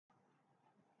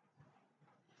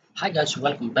Hi guys,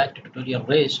 welcome back to tutorial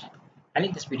race, and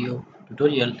in this video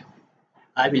tutorial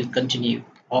I will continue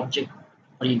object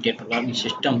oriented programming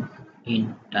system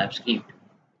in TypeScript.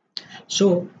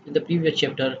 So in the previous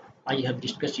chapter I have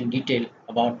discussed in detail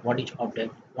about what is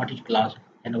object, what is class,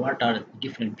 and what are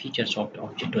different features of the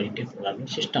object oriented programming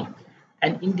system.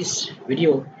 And in this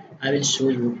video I will show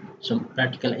you some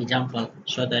practical example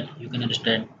so that you can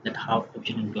understand that how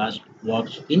object and class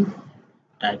works in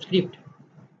TypeScript.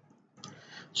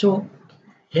 So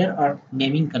here are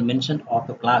naming convention of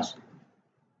a class.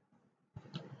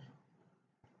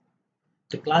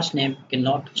 The class name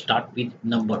cannot start with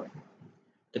number.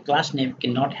 The class name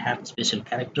cannot have special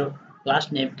character.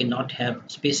 Class name cannot have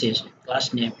spaces.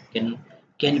 Class name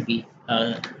can be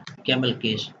a camel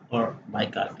case or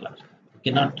bicar class.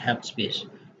 Cannot have space.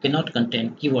 Cannot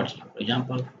contain keywords. For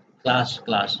example,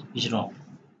 class is wrong.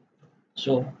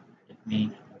 So let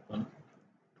me open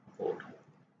code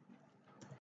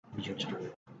Visual Studio.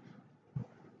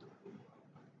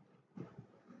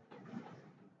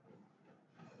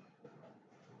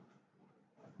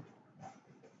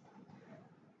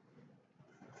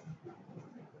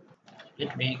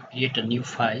 Let me create a new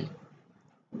file.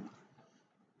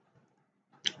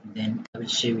 Then I will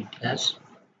save it as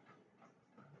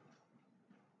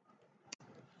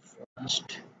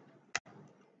first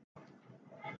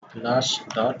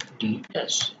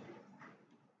class.ts.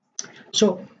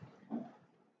 So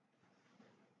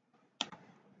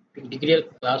we declare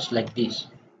class like this: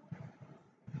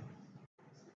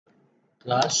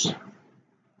 class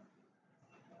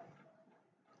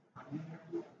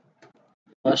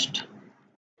first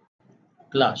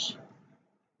class,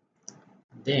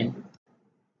 then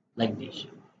like this.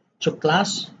 So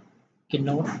class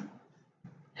cannot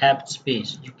have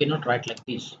space. You cannot write like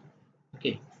this.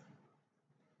 Okay,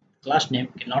 class name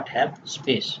cannot have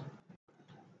space.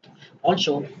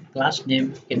 Also, class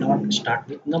name cannot start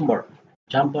with number.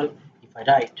 Example, if I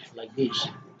write like this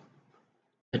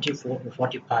 34 or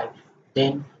 45,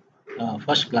 then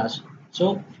first class,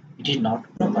 so it is not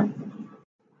proper.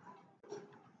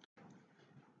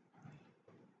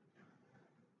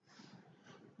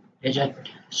 As I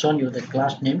shown you, the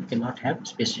class name cannot have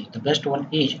spaces. The best one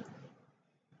is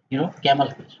camel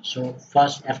case. So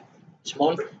first F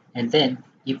small, and then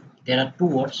if there are two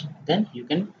words, then you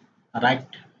can write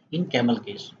in camel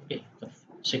case. Okay, the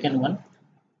second one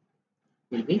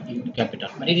will be in capital,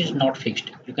 but it is not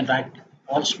fixed. You can write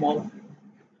all small,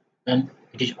 then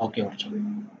it is okay also.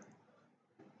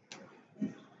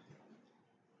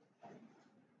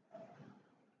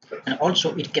 And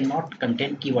also it cannot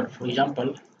contain keyword. For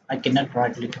example, I cannot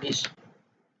write like this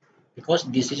because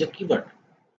this is a keyword.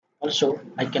 Also,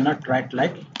 I cannot write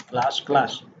like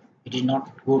class. It is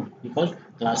not good because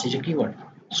class is a keyword.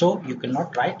 So you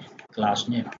cannot write class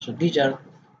name. So these are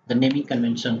the naming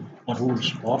convention or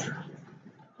rules of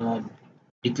uh,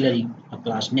 declaring a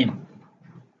class name.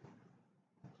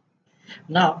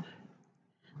 Now,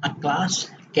 a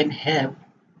class can have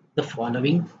the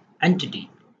following entity: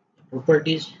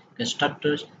 properties,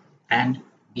 constructors, and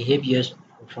behaviors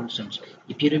or functions.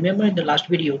 If you remember in the last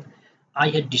video, I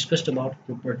had discussed about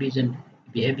properties and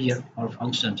behavior or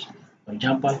functions. For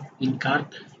example, in car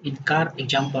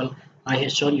example, I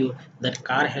had shown you that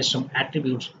car has some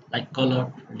attributes like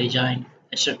color, design,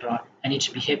 etc., and its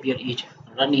behavior is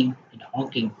running and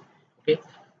honking. Okay,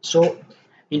 so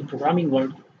in programming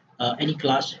world, any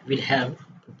class will have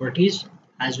properties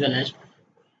as well as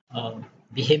uh,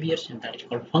 behaviors, and that is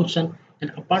called function.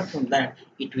 And apart from that,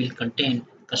 it will contain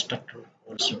constructor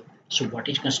also. So what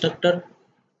is constructor?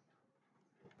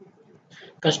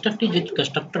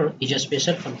 Constructor is a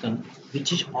special function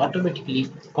which is automatically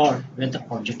called when the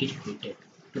object is created.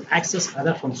 To access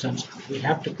other functions, we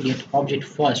have to create object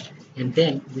first, and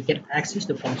then we can access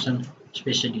the function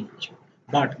specially.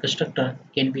 But constructor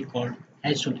can be called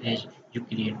as soon as you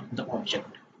create the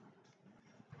object.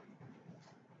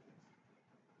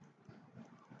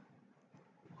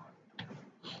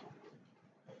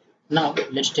 Now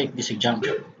let's take this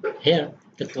example. Here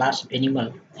the class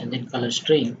animal, and then color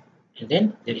string, and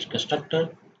then there is constructor,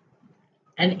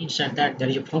 and inside that there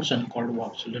is a function called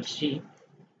walk. So let's see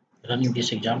running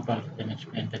this example, then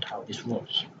explain that how this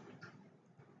works.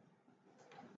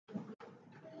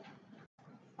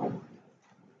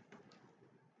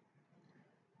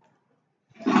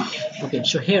 Okay,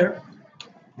 so here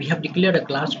we have declared a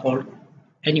class called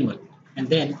animal, and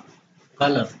then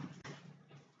color.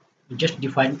 We just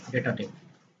define data type.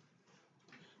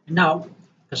 Now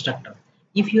constructor.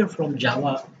 If you are from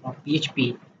Java or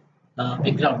PHP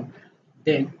background,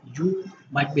 then you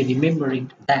might be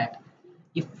remembering that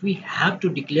if we have to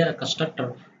declare a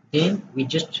constructor, then we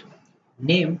just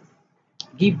name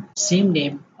give same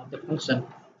name of the function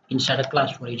inside a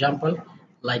class. For example,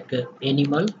 like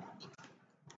animal,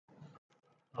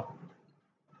 uh,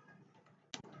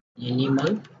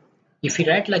 animal. If we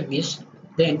write like this,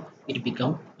 then it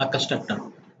become a constructor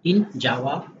in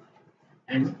Java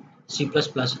and C++ and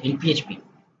PHP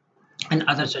and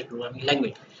other such programming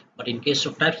language. But in case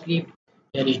of TypeScript,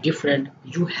 there is different.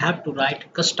 You have to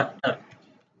write constructor.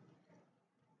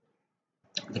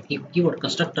 The keyword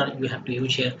constructor you have to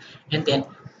use here, and then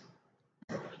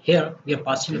here we are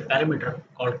passing a parameter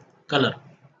called color,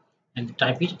 and the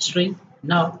type is string.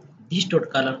 Now this dot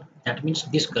color, that means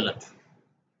this color.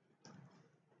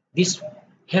 This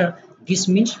here, this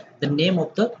means the name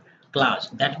of the class.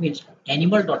 That means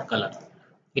animal dot color.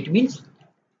 It means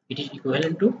it is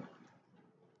equivalent to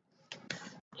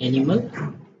animal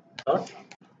dot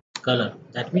color.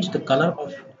 That means the color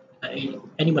of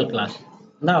animal class.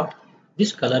 Now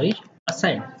this color is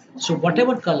assigned. So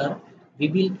whatever color we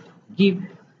will give,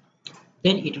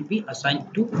 then it will be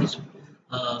assigned to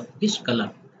this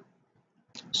color.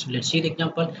 So let's see the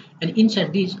example. And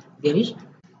inside this there is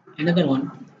another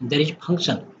one. There is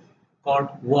function called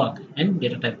work and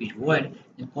data type is void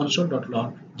and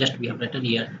console.log. Just we have written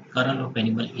here color of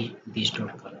animal is this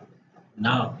dot color.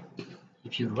 Now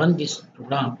if you run this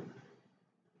program,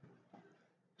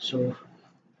 so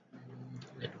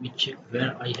let me check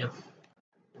where I have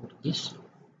put this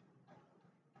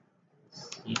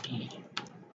cd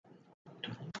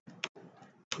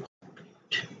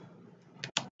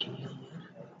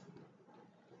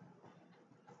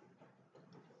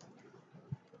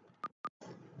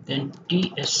then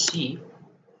tsc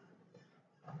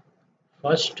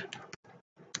first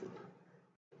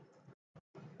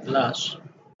class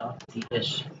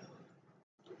ts,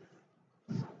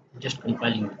 just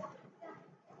compiling.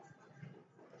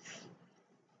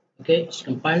 Okay, it's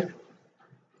compiled,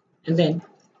 and then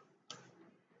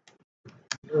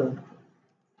load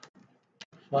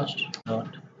first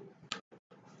dot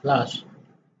class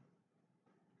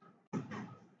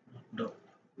dot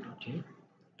dot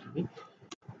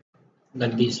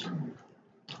like this,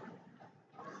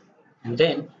 and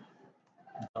then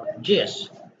 .js.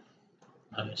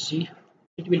 Now let's see,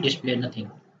 it will display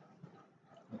nothing.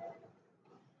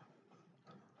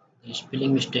 The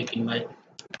spelling mistake in my,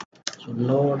 so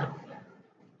node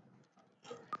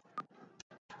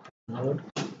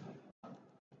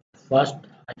first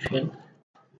hyphen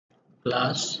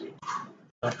class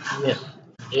dot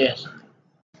js.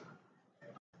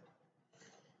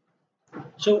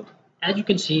 So as you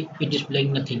can see, it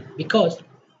displaying nothing because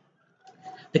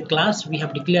the class we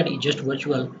have declared is just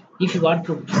virtual. If you want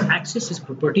to access its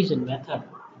properties and method,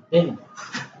 then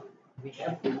we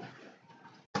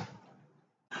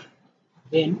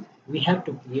have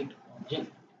to create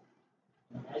object.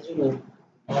 As you know,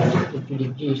 object will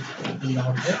exist in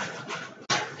our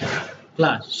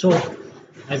class. So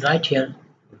I write here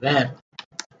where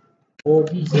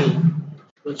obj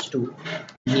equals to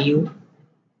new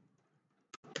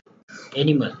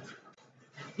animal.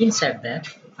 Inside that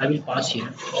I will pass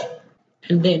here,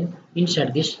 and then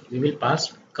inside this we will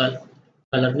pass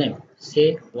color name,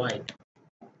 say white.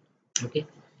 Okay,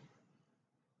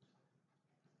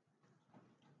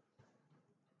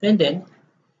 and then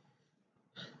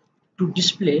to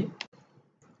display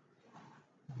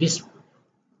this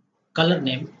color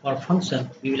name or function,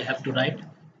 we will have to write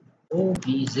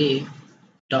obj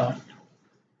dot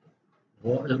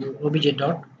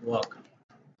work.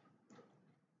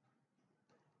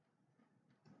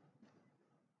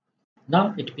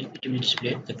 Now it will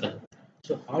display the color.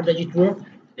 So how does it work?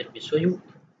 Let me show you.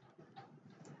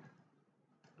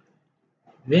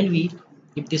 When we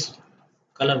give this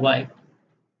color white,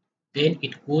 then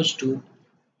it goes to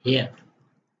here,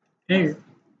 and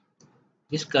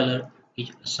this color is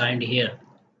assigned here,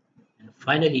 and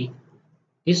finally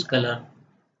this color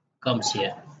comes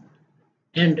here,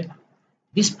 and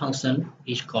this function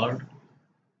is called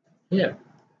here,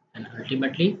 and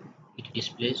ultimately it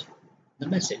displays the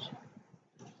message.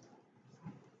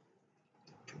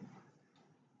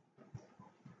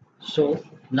 So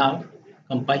now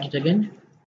compile it again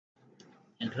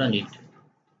and run it.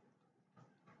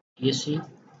 ESC,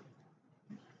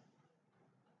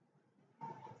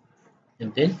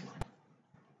 and then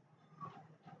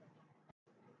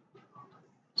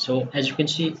so as you can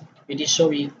see, it is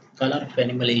showing color of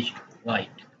animal is white.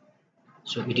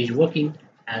 So it is working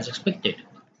as expected.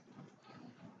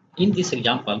 In this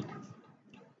example,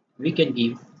 we can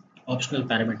give optional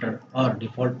parameter or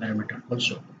default parameter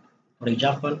also. For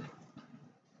example,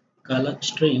 color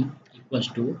string equals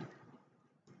to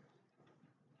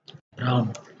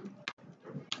brown.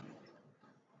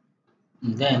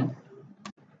 Then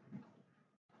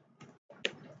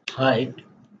height,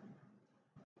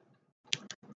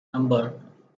 number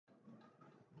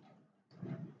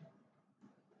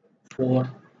 4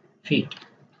 feet.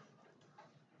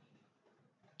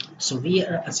 So we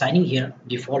are assigning here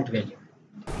default value.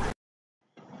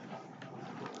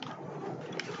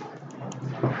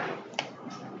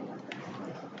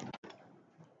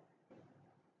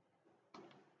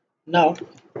 Now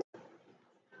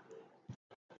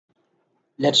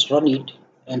let's run it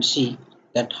and see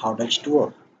that how does it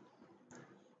work.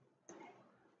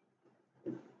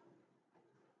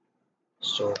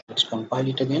 So let's compile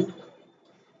it again.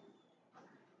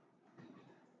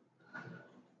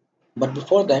 But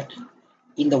before that,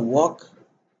 in the work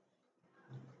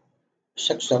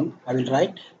section, I will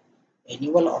write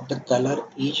annual of the color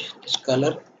is this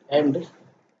color, and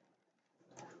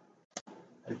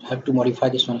I have to modify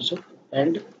this one also,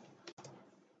 and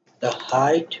the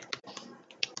height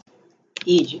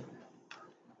is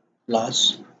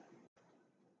plus.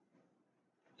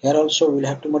 Here also we will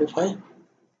have to modify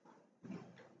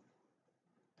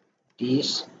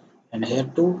this, and here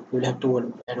too we will have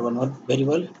to add one more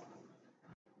variable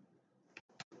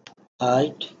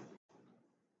height.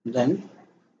 Then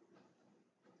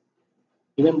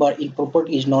remember, in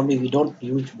property is normally we don't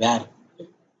use var,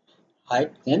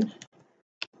 height then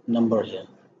number here.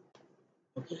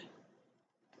 Okay,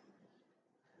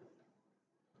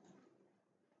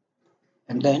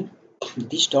 and then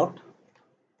this dot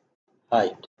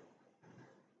height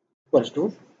equals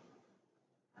to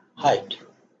height.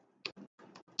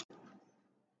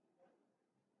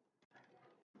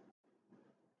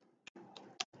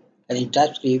 And in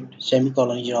TypeScript,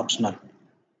 semicolon is optional.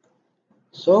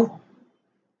 So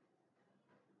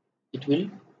it will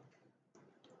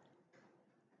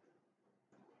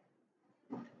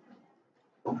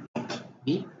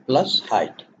be plus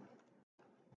height.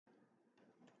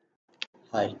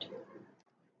 Height.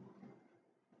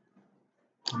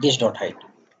 This dot height.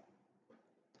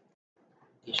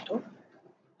 This dot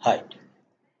height.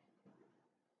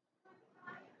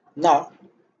 Now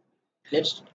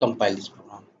let's compile this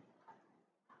program.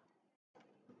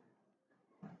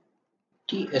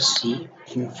 TSC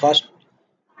in first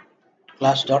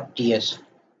class dot TS.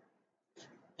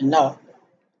 And now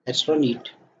let's run it,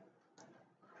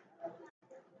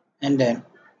 and then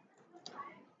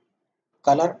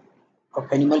color of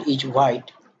animal is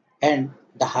white and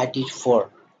the height is 4.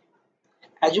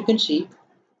 As you can see,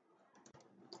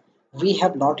 we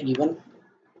have not given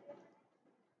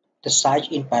the size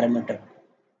in parameter,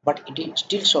 but it is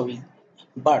still showing,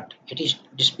 but it is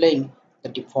displaying the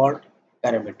default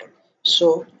parameter.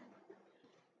 So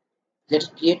let's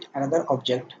create another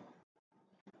object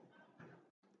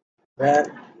where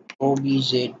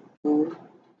obj2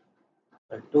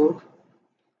 to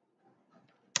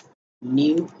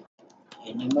new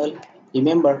animal.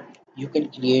 Remember, you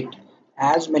can create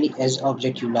as many as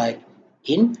object you like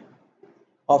in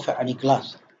of any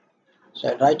class. So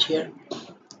I write here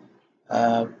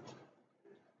uh,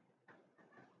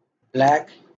 black,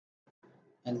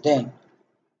 and then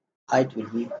height will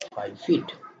be 5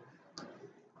 feet.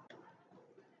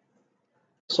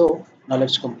 So now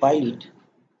let's compile it,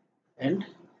 and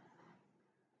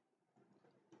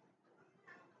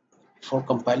before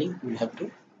compiling we'll have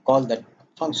to call that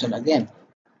function again.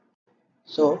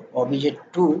 So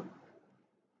obj2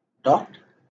 dot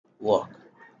work.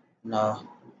 Now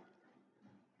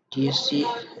tsc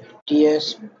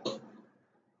ts,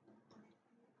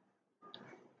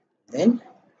 then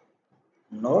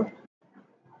node.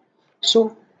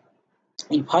 So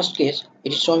in first case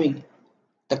it is showing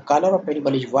the color of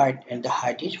variable is white and the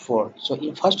height is 4. So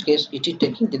in first case it is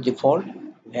taking the default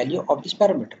value of this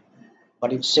parameter,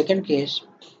 but in second case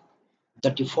the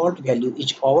default value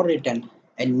is overwritten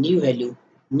and new value,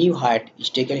 new height is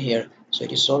taken here. So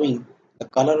it is showing the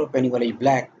color of animal is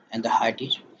black and the height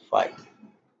is 5.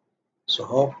 So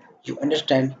hope you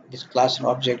understand this class and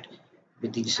object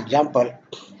with this example,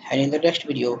 and in the next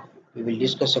video we will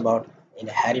discuss about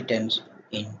inheritance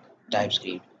in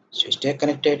TypeScript. So stay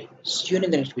connected. See you in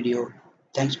the next video.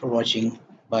 Thanks for watching.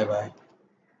 Bye bye.